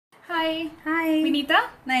Hi. Hi. Vinita.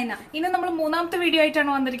 Naina. ഇന്ന് നമ്മൾ മൂന്നാമത്തെ വീഡിയോ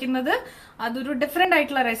ആയിട്ടാണ് വന്നിരിക്കുന്നത്. അതൊരു ഡിഫറെന്റ്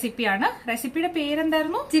ആയിട്ടുള്ള റെസിപ്പിയാണ്. റെസിപ്പിയുടെ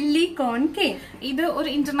പേരെന്തായിരുന്നു? ചില്ലി കോൺ കേൻ. ഇത് ഒരു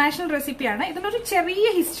ഇന്റർനാഷണൽ റെസിപ്പിയാണ്. ഇതിനൊരു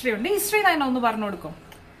ചെറിയ ഹിസ്റ്ററി ഉണ്ട്. ഹിസ്റ്ററി ഞാൻ ഒന്ന് പറഞ്ഞു കൊടുക്കും.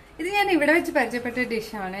 ഇത് ഞാൻ ഇവിടെ വെച്ച് പരിചയപ്പെട്ട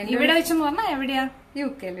ഡിഷാണ്. ഇവിടെ വെച്ചെന്ന് പറഞ്ഞാൽ എവിടെയാ?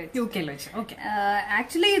 യുകെയിൽ വെച്ച്. ഓക്കെ.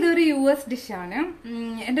 ആക്ച്വലി ഇതൊരു US ഡിഷാണ്.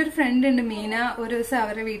 എന്റെ ഒരു ഫ്രണ്ട് ഉണ്ട് മീന. ഒരു ദിവസം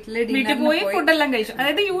അവരുടെ വീട്ടിൽ പോയി ഫുഡെല്ലാം കഴിച്ചു.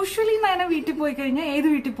 അതായത് യൂഷ്വലി നയന വീട്ടിൽ പോയി കഴിഞ്ഞാൽ ഏത്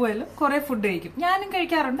വീട്ടിൽ പോയാലും കുറെ ഫുഡ് കഴിക്കും. ഞാനും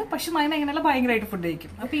കഴിക്കാറുണ്ട്. പക്ഷെ നയന എങ്ങനെയല്ല ഭയങ്കരമായിട്ട് ഫുഡ്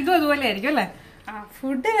കഴിക്കും. അപ്പൊ ഇതും അതുപോലെ ആയിരിക്കും അല്ലേ?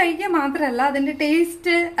 ഫുഡ് കഴിക്കാൻ മാത്രല്ല അതിന്റെ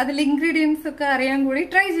ടേസ്റ്റ് അതിൽ ഇൻഗ്രീഡിയൻസ് ഒക്കെ അറിയാൻ കൂടി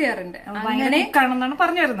ട്രൈ ചെയ്യാറുണ്ട്. അങ്ങനെ കാണുന്നാണ്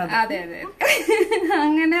പറഞ്ഞു വരുന്നത്. അതെ അതെ.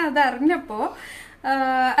 അങ്ങനെ അത് അറിഞ്ഞപ്പോ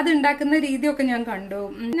അത് ഉണ്ടാക്കുന്ന രീതിയൊക്കെ ഞാൻ കണ്ടു.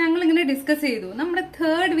 ഞങ്ങൾ ഇങ്ങനെ ഡിസ്കസ് ചെയ്തു നമ്മുടെ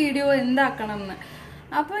തേർഡ് വീഡിയോ എന്താക്കണം എന്ന്.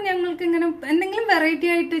 അപ്പൊ ഞങ്ങൾക്ക് ഇങ്ങനെ എന്തെങ്കിലും വെറൈറ്റി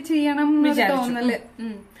ആയിട്ട് ചെയ്യണം എന്ന് തോന്നല്.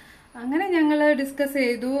 അങ്ങനെ ഞങ്ങള് ഡിസ്കസ്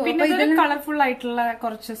ചെയ്തു. പിന്നെ ഇതിൽ കളർഫുൾ ആയിട്ടുള്ള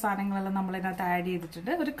കുറച്ച് സാധനങ്ങളെല്ലാം നമ്മൾ ഇതിനകത്ത് ആഡ്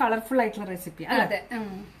ചെയ്തിട്ടുണ്ട്. ഒരു കളർഫുൾ ആയിട്ടുള്ള റെസിപ്പി. അതെ.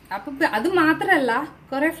 അപ്പൊ അത് മാത്രല്ല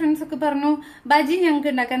കുറെ ഫ്രണ്ട്സ് ഒക്കെ പറഞ്ഞു ബജി ഞങ്ങൾക്ക്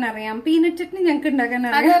ഉണ്ടാക്കാൻ അറിയാം, പീനട്ട് ചട്നി ഞങ്ങൾക്ക് ഉണ്ടാക്കാൻ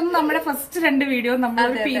അറിയാം. നമ്മുടെ ഫസ്റ്റ് 2 വീഡിയോ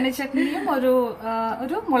നമ്മൾ പീനട്ട് ചട്നിയും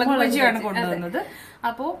ഒരു മുളക് ബജിയാണ് കൊണ്ടുവന്നത്.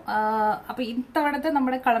 അപ്പൊ ഇത്തവണത്തെ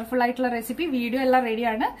നമ്മുടെ കളർഫുൾ ആയിട്ടുള്ള റെസിപ്പി വീഡിയോ എല്ലാം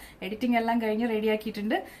റെഡിയാണ്. എഡിറ്റിംഗ് എല്ലാം കഴിഞ്ഞ്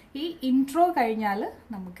റെഡിയാക്കിയിട്ടുണ്ട്. ഈ ഇൻട്രോ കഴിഞ്ഞാൽ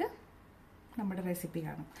നമുക്ക് നമ്മുടെ റെസിപ്പി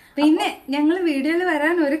കാണും. പിന്നെ ഞങ്ങൾ വീഡിയോയിൽ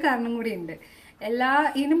വരാൻ ഒരു കാരണം കൂടി ഉണ്ട്.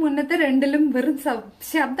 ഇതിന് മുന്നത്തെ 2ലും വെറും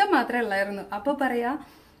ശബ്ദം മാത്രമേ ഉള്ളായിരുന്നു. അപ്പൊ പറയാ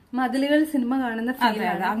മതിലുകൾ സിനിമ കാണുന്ന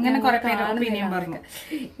ഫീലാണ്. അങ്ങനെ കുറെ പേര് ഒപ്പീനിയൻ പറഞ്ഞു.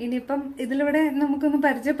 ഇനിയിപ്പം ഇതിലൂടെ നമുക്കൊന്ന്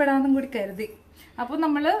പരിചയപ്പെടാമെന്നും കൂടി കരുതി. അപ്പോൾ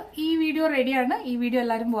നമ്മള് ഈ വീഡിയോ റെഡിയാണ്. ഈ വീഡിയോ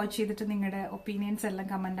എല്ലാവരും വാച്ച് ചെയ്തിട്ട് നിങ്ങളുടെ ഒപ്പീനിയൻസ് എല്ലാം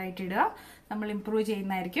കമന്റ് ആയിട്ട് ഇടുക. നമ്മൾ ഇംപ്രൂവ്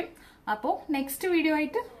ചെയ്യുന്നതായിരിക്കും. അപ്പോൾ നെക്സ്റ്റ് വീഡിയോ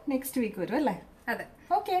ആയിട്ട് നെക്സ്റ്റ് വീക്ക് വരും അല്ലേ? അതെ.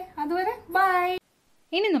 ഓക്കെ, അതുവരെ ബൈ.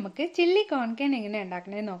 ഇനി നമുക്ക് ചില്ലി കോൺ കേൻ എങ്ങനെ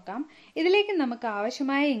ഉണ്ടാക്കണേ നോക്കാം. ഇതിലേക്ക് നമുക്ക്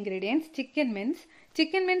ആവശ്യമായ ഇൻഗ്രീഡിയൻസ് ചിക്കൻ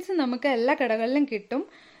മിൻസ് നമുക്ക് എല്ലാ കടകളിലും കിട്ടും.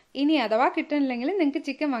 ഇനി അഥവാ കിട്ടുന്നില്ലെങ്കിൽ നിങ്ങൾക്ക്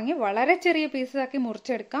ചിക്കൻ വാങ്ങി വളരെ ചെറിയ പീസസ് ആക്കി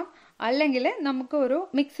മുറിച്ചെടുക്കാം. അല്ലെങ്കിൽ നമുക്ക് ഒരു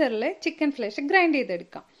മിക്സറിൽ ചിക്കൻ ഫ്ലഷ് ഗ്രൈൻഡ്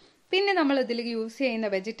ചെയ്തെടുക്കാം. പിന്നെ നമ്മൾ ഇതിലേക്ക് യൂസ് ചെയ്യുന്ന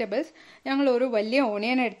വെജിറ്റബിൾസ്, ഞങ്ങൾ ഒരു വലിയ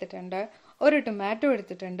ഓണിയൻ എടുത്തിട്ടുണ്ട്, ഒരു ടൊമാറ്റോ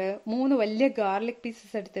എടുത്തിട്ടുണ്ട്, 3 വലിയ ഗാർലിക്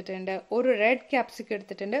പീസസ് എടുത്തിട്ടുണ്ട്, ഒരു റെഡ് ക്യാപ്സിക്കം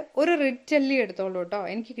എടുത്തിട്ടുണ്ട്, ഒരു റെഡ് ചില്ലി എടുത്തോളൂ കേട്ടോ,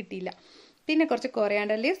 എനിക്ക് കിട്ടിയില്ല. പിന്നെ കുറച്ച്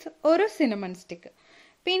കൊറിയാണ്ടർ ലീവ്സ്, ഒരു സിനമൺ സ്റ്റിക്ക്.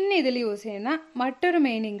 പിന്നെ ഇതിൽ യൂസ് ചെയ്യുന്ന മറ്റൊരു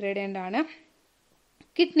മെയിൻ ഇൻഗ്രീഡിയൻ്റ് ആണ്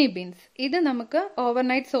കിഡ്നി ബീൻസ്. ഇത് നമുക്ക്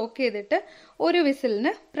ഓവർനൈറ്റ് സോക്ക് ചെയ്തിട്ട് ഒരു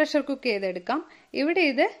വിസിലിന് പ്രഷർ കുക്ക് ചെയ്തെടുക്കാം. ഇവിടെ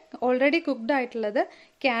ഇത് ഓൾറെഡി കുക്ക്ഡ് ആയിട്ടുള്ളത്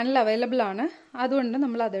ക്യാനിൽ അവൈലബിൾ ആണ്, അതുകൊണ്ട്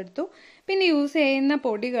നമ്മൾ അതെടുത്തു. പിന്നെ യൂസ് ചെയ്യുന്ന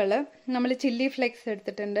പൊടികൾ നമ്മൾ ചില്ലി ഫ്ലേക്സ്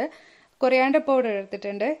എടുത്തിട്ടുണ്ട്, കൊറിയാണ്ടർ പൗഡർ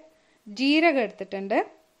എടുത്തിട്ടുണ്ട്, ജീരകം എടുത്തിട്ടുണ്ട്,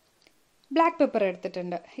 ബ്ലാക്ക് പെപ്പർ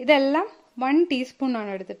എടുത്തിട്ടുണ്ട്. ഇതെല്ലാം 1 ടീസ്പൂൺ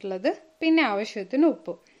ആണ് എടുത്തിട്ടുള്ളത്. പിന്നെ ആവശ്യത്തിന്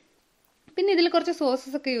ഉപ്പ്. പിന്നെ ഇതിൽ കുറച്ച്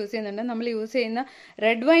സോസസ് ഒക്കെ യൂസ് ചെയ്യുന്നുണ്ട്. നമ്മൾ യൂസ് ചെയ്യുന്ന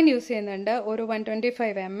റെഡ് വൈൻ യൂസ് ചെയ്യുന്നുണ്ട്, ഒരു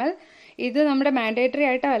 125 ml. ഇത് നമ്മുടെ മാൻഡേറ്ററി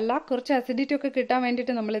ആയിട്ടല്ല, കുറച്ച് അസിഡിറ്റി ഒക്കെ കിട്ടാൻ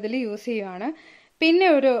വേണ്ടിയിട്ട് നമ്മൾ ഇതിൽ യൂസ് ചെയ്യുകയാണ്. പിന്നെ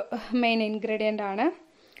ഒരു മെയിൻ ഇൻഗ്രീഡിയൻ്റ് ആണ്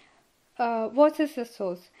വോസസ്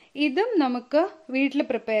സോസ്. ഇതും നമുക്ക് വീട്ടിൽ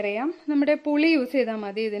പ്രിപ്പയർ ചെയ്യാം. നമ്മുടെ പുളി യൂസ് ചെയ്താൽ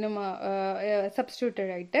മതി ഇതിന്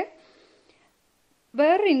സബ്സ്റ്റിറ്റ്യൂട്ട് ആയിട്ട്.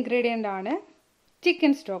 വേറൊരു ഇൻഗ്രീഡിയൻ്റ് ആണ്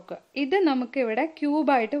ചിക്കൻ സ്റ്റോക്ക്. ഇത് നമുക്ക് ഇവിടെ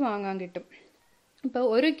ക്യൂബായിട്ട് വാങ്ങാൻ കിട്ടും. ഇപ്പോൾ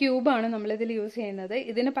ഒരു ക്യൂബാണ് നമ്മളിതിൽ യൂസ് ചെയ്യുന്നത്.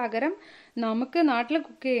 ഇതിന് പകരം നമുക്ക് നാട്ടിൽ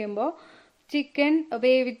കുക്ക് ചെയ്യുമ്പോൾ ചിക്കൻ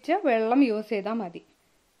വേവിച്ച വെള്ളം യൂസ് ചെയ്താൽ മതി.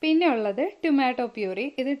 പിന്നെ ഉള്ളത് ടൊമാറ്റോ പ്യൂരി.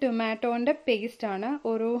 ഇത് ടൊമാറ്റോൻ്റെ പേസ്റ്റാണ്,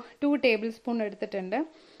 ഒരു 2 ടേബിൾ സ്പൂൺ എടുത്തിട്ടുണ്ട്.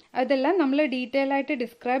 അതെല്ലാം നമ്മൾ ഡീറ്റെയിൽ ആയിട്ട്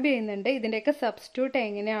ഡിസ്ക്രൈബ് ചെയ്യുന്നുണ്ട്, ഇതിൻ്റെയൊക്കെ സബ്സ്റ്റിറ്റ്യൂട്ട്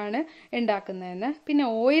എങ്ങനെയാണ് ഉണ്ടാക്കുന്നതെന്ന്. പിന്നെ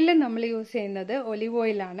ഓയിൽ നമ്മൾ യൂസ് ചെയ്യുന്നത് ഒലിവ്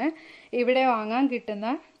ഓയിലാണ്. ഇവിടെ വാങ്ങാൻ കിട്ടുന്ന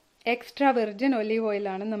എക്സ്ട്രാ വെർജിൻ ഒലീവ്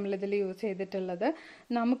ഓയിലാണ് നമ്മളിതിൽ യൂസ് ചെയ്തിട്ടുള്ളത്.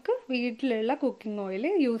 നമുക്ക് വീട്ടിലുള്ള കുക്കിംഗ് ഓയിൽ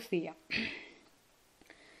യൂസ് ചെയ്യാം.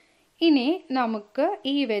 ഇനി നമുക്ക്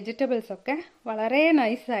ഈ വെജിറ്റബിൾസ് ഒക്കെ വളരെ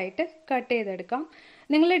നൈസായിട്ട് കട്ട് ചെയ്തെടുക്കാം.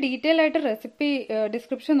 നിങ്ങൾ ഡീറ്റെയിൽ ആയിട്ട് റെസിപ്പി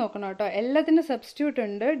ഡിസ്ക്രിപ്ഷൻ നോക്കണം കേട്ടോ, എല്ലാത്തിനും സബ്സ്റ്റിറ്റ്യൂട്ട്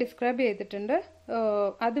ഉണ്ട്, ഡിസ്ക്രൈബ് ചെയ്തിട്ടുണ്ട്.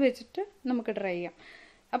 അത് വെച്ചിട്ട് നമുക്ക് ട്രൈ ചെയ്യാം.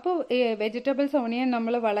 അപ്പോൾ ഈ വെജിറ്റബിൾസ് ഓണിയൻ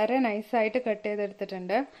നമ്മൾ വളരെ നൈസായിട്ട് കട്ട്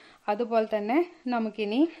ചെയ്തെടുത്തിട്ടുണ്ട്. അതുപോലെ തന്നെ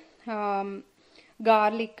നമുക്കിനി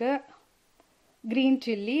ഗാർലിക്ക്, ഗ്രീൻ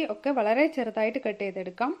ചില്ലി ഒക്കെ വളരെ ചെറുതായിട്ട് കട്ട്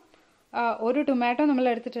ചെയ്തെടുക്കാം. ഒരു ടൊമാറ്റോ നമ്മൾ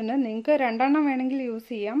എടുത്തിട്ടുണ്ട്. നിങ്ങൾക്ക് 2 എണ്ണം വേണമെങ്കിൽ യൂസ്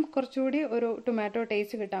ചെയ്യാം, കുറച്ചുകൂടി ഒരു ടൊമാറ്റോ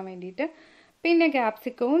ടേസ്റ്റ് കിട്ടാൻ വേണ്ടിയിട്ട്. പിന്നെ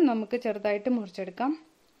ക്യാപ്സിക്കവും നമുക്ക് ചെറുതായിട്ട് മുറിച്ചെടുക്കാം.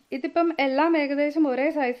 ഇതിപ്പം എല്ലാം ഏകദേശം ഒരേ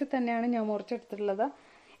സൈസിൽ തന്നെയാണ് ഞാൻ മുറിച്ചെടുത്തിട്ടുള്ളത്.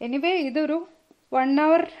 എനിവേ ഇതൊരു 1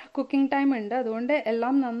 hour കുക്കിംഗ് ടൈം ഉണ്ട്, അതുകൊണ്ട്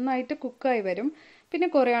എല്ലാം നന്നായിട്ട് കുക്കായി വരും. പിന്നെ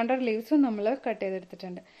കൊറിയാണ്ടർ ലീവ്സും നമ്മൾ കട്ട്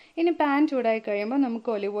ചെയ്തെടുത്തിട്ടുണ്ട്. ഇനി പാൻ ചൂടായി കഴിയുമ്പോൾ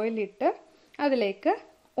നമുക്ക് ഒലിവ് ഓയിൽ ഇട്ട് അതിലേക്ക്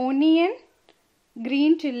ഒനിയൻ,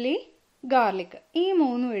 ഗ്രീൻ ചില്ലി, ഗാർലിക് ഈ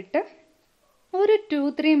 3 ഇട്ട് ഒരു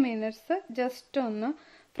 2-3 മിനിറ്റ്സ് ജസ്റ്റ് ഒന്ന്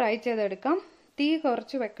ഫ്രൈ ചെയ്തെടുക്കാം. തീ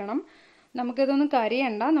കുറച്ച് വെക്കണം. നമുക്കിതൊന്നും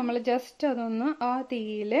കരിയണ്ട, നമ്മൾ ജസ്റ്റ് അതൊന്ന് ആ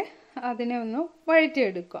തീയിൽ അതിനെ ഒന്ന്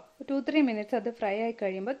വഴറ്റിയെടുക്കുക. 2-3 മിനിറ്റ്സ് അത് ഫ്രൈ ആയി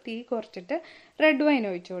കഴിയുമ്പോൾ തീ കുറച്ചിട്ട് റെഡ് വൈൻ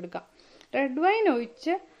ഒഴിച്ചു കൊടുക്കാം. റെഡ് വൈൻ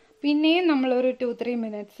ഒഴിച്ച് പിന്നെയും നമ്മളൊരു 2-3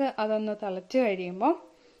 മിനിറ്റ്സ് അതൊന്ന് തിളച്ച് കഴിയുമ്പോൾ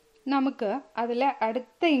നമുക്ക് അതിലെ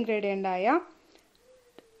അടുത്ത ഇൻഗ്രീഡിയൻ്റായ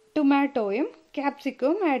ടൊമാറ്റോയും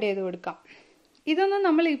ക്യാപ്സിക്കവും ആഡ് ചെയ്ത് കൊടുക്കാം. ഇതൊന്നും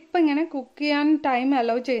നമ്മൾ ഇപ്പം ഇങ്ങനെ കുക്ക് ചെയ്യാൻ ടൈം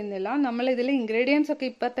അലോ ചെയ്യുന്നില്ല. നമ്മൾ ഇതിൽ ഇൻഗ്രീഡിയൻസ് ഒക്കെ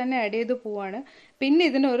ഇപ്പം തന്നെ ആഡ് ചെയ്ത് പോവാണ്. പിന്നെ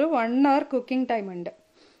ഇതിനൊരു 1 hour കുക്കിംഗ് ടൈം ഉണ്ട്.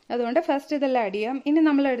 അതുകൊണ്ട് ഫസ്റ്റ് ഇതെല്ലാം ആഡ് ചെയ്യാം. ഇനി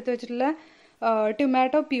നമ്മൾ എടുത്ത് വെച്ചിട്ടുള്ള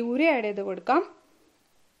ടൊമാറ്റോ പ്യൂരി ആഡ് ചെയ്ത് കൊടുക്കാം.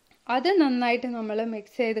 അത് നന്നായിട്ട് നമ്മൾ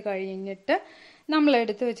മിക്സ് ചെയ്ത് കഴിഞ്ഞിട്ട് നമ്മൾ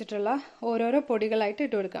എടുത്ത് വെച്ചിട്ടുള്ള ഓരോരോ പൊടികളായിട്ട്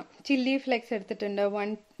ഇട്ട് കൊടുക്കാം. ചില്ലി ഫ്ലേക്സ് എടുത്തിട്ടുണ്ട്,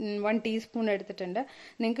 1 ടീസ്പൂൺ എടുത്തിട്ടുണ്ട്.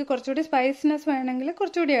 നിങ്ങൾക്ക് കുറച്ചുകൂടി സ്പൈസിനെസ് വേണമെങ്കിൽ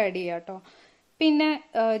കുറച്ചുകൂടി ആഡ് ചെയ്യാം കേട്ടോ. പിന്നെ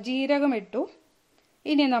ജീരകം ഇട്ടു.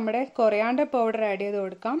 ഇനി നമ്മുടെ കൊറിയാണ്ടർ പൗഡർ ആഡ് ചെയ്ത്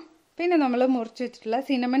കൊടുക്കാം. പിന്നെ നമ്മൾ മുറിച്ച് വെച്ചിട്ടുള്ള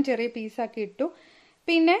സിനമൺ ചെറിയ പീസാക്കി ഇട്ടു.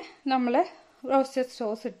 പിന്നെ നമ്മൾ റോസ്റ്റഡ്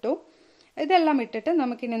സോസ് ഇട്ടു. ഇതെല്ലാം ഇട്ടിട്ട്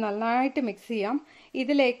നമുക്കിനി നന്നായിട്ട് മിക്സ് ചെയ്യാം.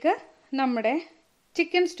 ഇതിലേക്ക് നമ്മുടെ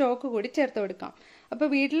ചിക്കൻ സ്റ്റോക്ക് കൂടി ചേർത്ത് കൊടുക്കാം. അപ്പോൾ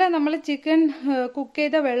വീട്ടിൽ നമ്മൾ ചിക്കൻ കുക്ക്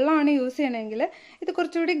ചെയ്ത വെള്ളമാണ് യൂസ് ചെയ്യണമെങ്കിൽ ഇത്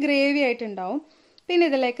കുറച്ചുകൂടി ഗ്രേവി ആയിട്ടുണ്ടാവും. പിന്നെ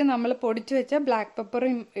ഇതിലേക്ക് നമ്മൾ പൊടിച്ചു വെച്ച ബ്ലാക്ക്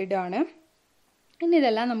പെപ്പറും ഇടാണ്. ഇനി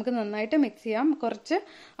ഇതെല്ലാം നമുക്ക് നന്നായിട്ട് മിക്സ് ചെയ്യാം. കുറച്ച്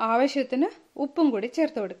ആവശ്യത്തിന് ഉപ്പും കൂടി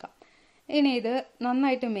ചേർത്ത് കൊടുക്കാം. ഇനി ഇത്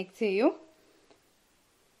നന്നായിട്ട് മിക്സ് ചെയ്യും.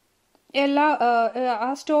 ആ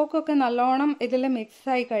സ്റ്റോക്കൊക്കെ നല്ലോണം ഇതിൽ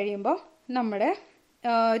മിക്സായി കഴിയുമ്പോൾ നമ്മുടെ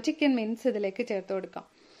ചിക്കൻ മിൻസ് ഇതിലേക്ക് ചേർത്ത് കൊടുക്കാം.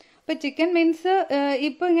 അപ്പോൾ ചിക്കൻ മിൻസ്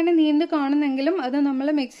ഇപ്പോൾ ഇങ്ങനെ നീണ്ട് കാണുന്നെങ്കിലും അത് നമ്മൾ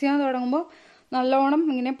മിക്സ് ചെയ്യാൻ തുടങ്ങുമ്പോൾ നല്ലോണം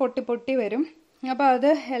ഇങ്ങനെ പൊട്ടി പൊട്ടി വരും. അപ്പോൾ അത്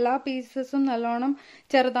എല്ലാ പീസസും നല്ലോണം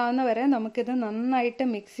ചെറുതാവുന്ന വരെ നമുക്കിത് നന്നായിട്ട്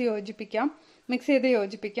മിക്സ് ചെയ്ത്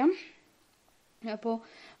യോജിപ്പിക്കാം. അപ്പോൾ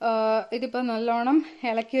ഇതിപ്പോൾ നല്ലോണം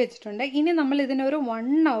ഇളക്കി വെച്ചിട്ടുണ്ട്. ഇനി നമ്മൾ ഇതിനൊരു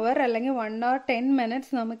 1 hour അല്ലെങ്കിൽ 1 hour 10 minutes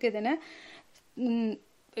നമുക്കിതിനെ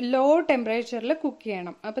ലോ ടെമ്പറേച്ചറിൽ കുക്ക്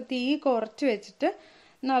ചെയ്യണം. അപ്പോൾ തീ കുറച്ച് വെച്ചിട്ട്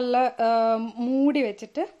നല്ല മൂടി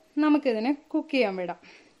വെച്ചിട്ട് നമുക്കിതിനെ കുക്ക് ചെയ്യാൻ വിടാം.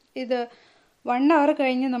 ഇത് 1 hour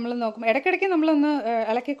കഴിഞ്ഞ് നമ്മൾ നോക്കും. ഇടയ്ക്കിടയ്ക്ക് നമ്മളൊന്ന്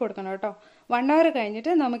ഇളക്കി കൊടുക്കണം കേട്ടോ. 1 hour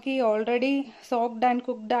കഴിഞ്ഞിട്ട് നമുക്ക് ഈ ഓൾറെഡി സോക്ഡ് ആൻഡ്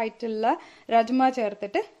കുക്ക്ഡ് ആയിട്ടുള്ള രാജ്മ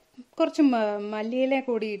ചേർത്തിട്ട് കുറച്ച് മല്ലിയില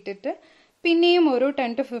കൂടി ഇട്ടിട്ട് പിന്നെയും ഒരു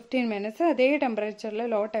 10 to 15 minutes അതേ ടെമ്പറേച്ചറിൽ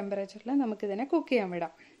ലോ ടെമ്പറേച്ചറിൽ നമുക്കിതിനെ കുക്ക് ചെയ്യാൻ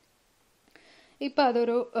വിടാം. ഇപ്പം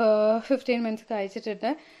അതൊരു 15 minutes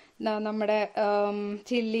കഴിച്ചിട്ടിട്ട് നമ്മുടെ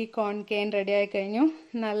ചില്ലി കോൺ കെയിൻ റെഡി ആയി കഴിഞ്ഞു.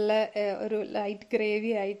 നല്ല ഒരു ലൈറ്റ്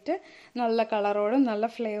ഗ്രേവി ആയിട്ട് നല്ല കളറോടും നല്ല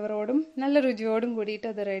ഫ്ലേവറോടും നല്ല രുചിയോടും കൂടിയിട്ട്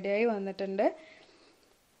അത് റെഡിയായി വന്നിട്ടുണ്ട്.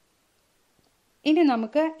 ഇനി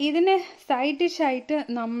നമുക്ക് ഇതിന് സൈഡ് ഡിഷായിട്ട്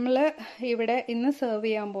നമ്മൾ ഇവിടെ ഇന്ന് സെർവ്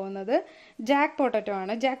ചെയ്യാൻ പോകുന്നത് ജാക്ക് പൊട്ടറ്റോ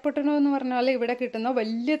ആണ്. ജാക്ക് പൊട്ടറ്റോ എന്ന് പറഞ്ഞാൽ ഇവിടെ കിട്ടുന്ന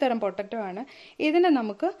വലിയ തരം പൊട്ടറ്റോ ആണ്. ഇതിനെ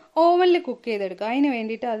നമുക്ക് ഓവനിൽ കുക്ക് ചെയ്തെടുക്കാം. അതിന്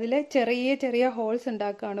വേണ്ടിയിട്ട് അതിൽ ചെറിയ ചെറിയ ഹോൾസ്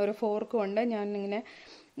ഉണ്ടാക്കുകയാണ്. ഒരു ഫോർക്ക് കൊണ്ട് ഞാൻ ഇങ്ങനെ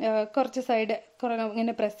കുറച്ച് സൈഡ്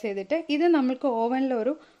ഇങ്ങനെ പ്രസ് ചെയ്തിട്ട് ഇത് നമുക്ക് ഓവനിൽ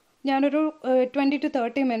ഞാനൊരു 20 to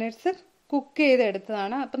 30 minutes കുക്ക്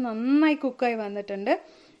ചെയ്തെടുത്തതാണ്. അപ്പം നന്നായി കുക്കായി വന്നിട്ടുണ്ട്.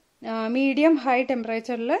 മീഡിയം ഹൈ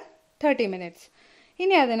ടെമ്പറേച്ചറിൽ 30 minutes.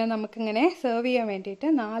 ഇനി അതിനെ നമുക്കിങ്ങനെ സെർവ് ചെയ്യാൻ വേണ്ടിയിട്ട്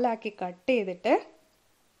 4 ആക്കി കട്ട് ചെയ്തിട്ട്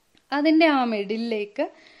അതിൻ്റെ ആ മിഡിലേക്ക്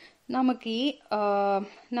നമുക്ക് ഈ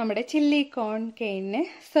നമ്മുടെ ചില്ലി കോൺ കെയിനെ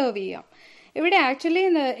സെർവ് ചെയ്യാം. ഇവിടെ ആക്ച്വലി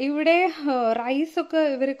ഇവിടെ റൈസൊക്കെ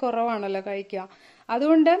ഇവർ കുറവാണല്ലോ കഴിക്കുക.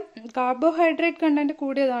 അതുകൊണ്ട് കാർബോഹൈഡ്രേറ്റ് കണ്ടന്റ്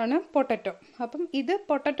കൂടിയതാണ് പൊട്ടറ്റോ. അപ്പം ഇത്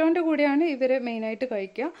പൊട്ടറ്റോൻ്റെ കൂടെയാണ് ഇവർ മെയിനായിട്ട്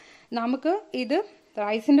കഴിക്കുക. നമുക്ക് ഇത്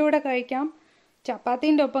റൈസിൻ്റെ കൂടെ കഴിക്കാം,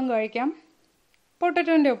 ചപ്പാത്തീൻ്റെ ഒപ്പം കഴിക്കാം,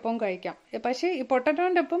 പൊട്ടറ്റോൻ്റെ ഒപ്പം കഴിക്കാം. പക്ഷേ ഈ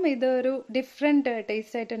പൊട്ടറ്റോൻ്റെ ഒപ്പം ഇതൊരു ഡിഫറെൻറ്റ്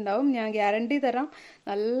ടേസ്റ്റ് ആയിട്ടുണ്ടാവും. ഞാൻ ഗ്യാരണ്ടി തരാം.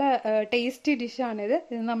 നല്ല ടേസ്റ്റി ഡിഷാണിത്.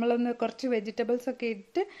 ഇത് നമ്മളൊന്ന് കുറച്ച് വെജിറ്റബിൾസ് ഒക്കെ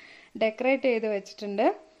ഇട്ട് ഡെക്കറേറ്റ് ചെയ്ത് വെച്ചിട്ടുണ്ട്.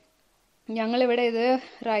 ഞങ്ങളിവിടെ ഇത്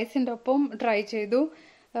റൈസിൻ്റെ ഒപ്പം ട്രൈ ചെയ്തു.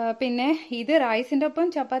 പിന്നെ ഇത് റൈസിൻ്റെ ഒപ്പം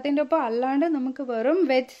ചപ്പാത്തിൻ്റെ ഒപ്പം അല്ലാണ്ട് നമുക്ക് വെറും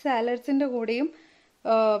വെജ് സാലഡ്സിൻ്റെ കൂടെയും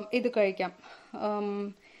ഇത് കഴിക്കാം.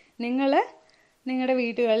 നിങ്ങൾ നിങ്ങളുടെ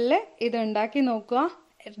വീടുകളിൽ ഇത് ഉണ്ടാക്കി നോക്കുക.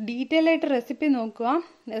 ഡീറ്റെയിൽ ആയിട്ട് റെസിപ്പി നോക്കുക.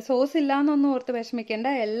 സോസ് ഇല്ലാന്നൊന്നും ഓർത്ത് വിഷമിക്കേണ്ട.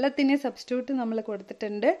 എല്ലാത്തിനെയും സബ്സ്റ്റിറ്റ്യൂട്ട് നമ്മൾ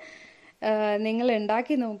കൊടുത്തിട്ടുണ്ട്. നിങ്ങൾ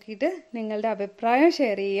ഉണ്ടാക്കി നോക്കിയിട്ട് നിങ്ങളുടെ അഭിപ്രായം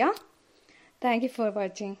ഷെയർ ചെയ്യുക. Thank you for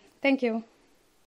watching. Thank you.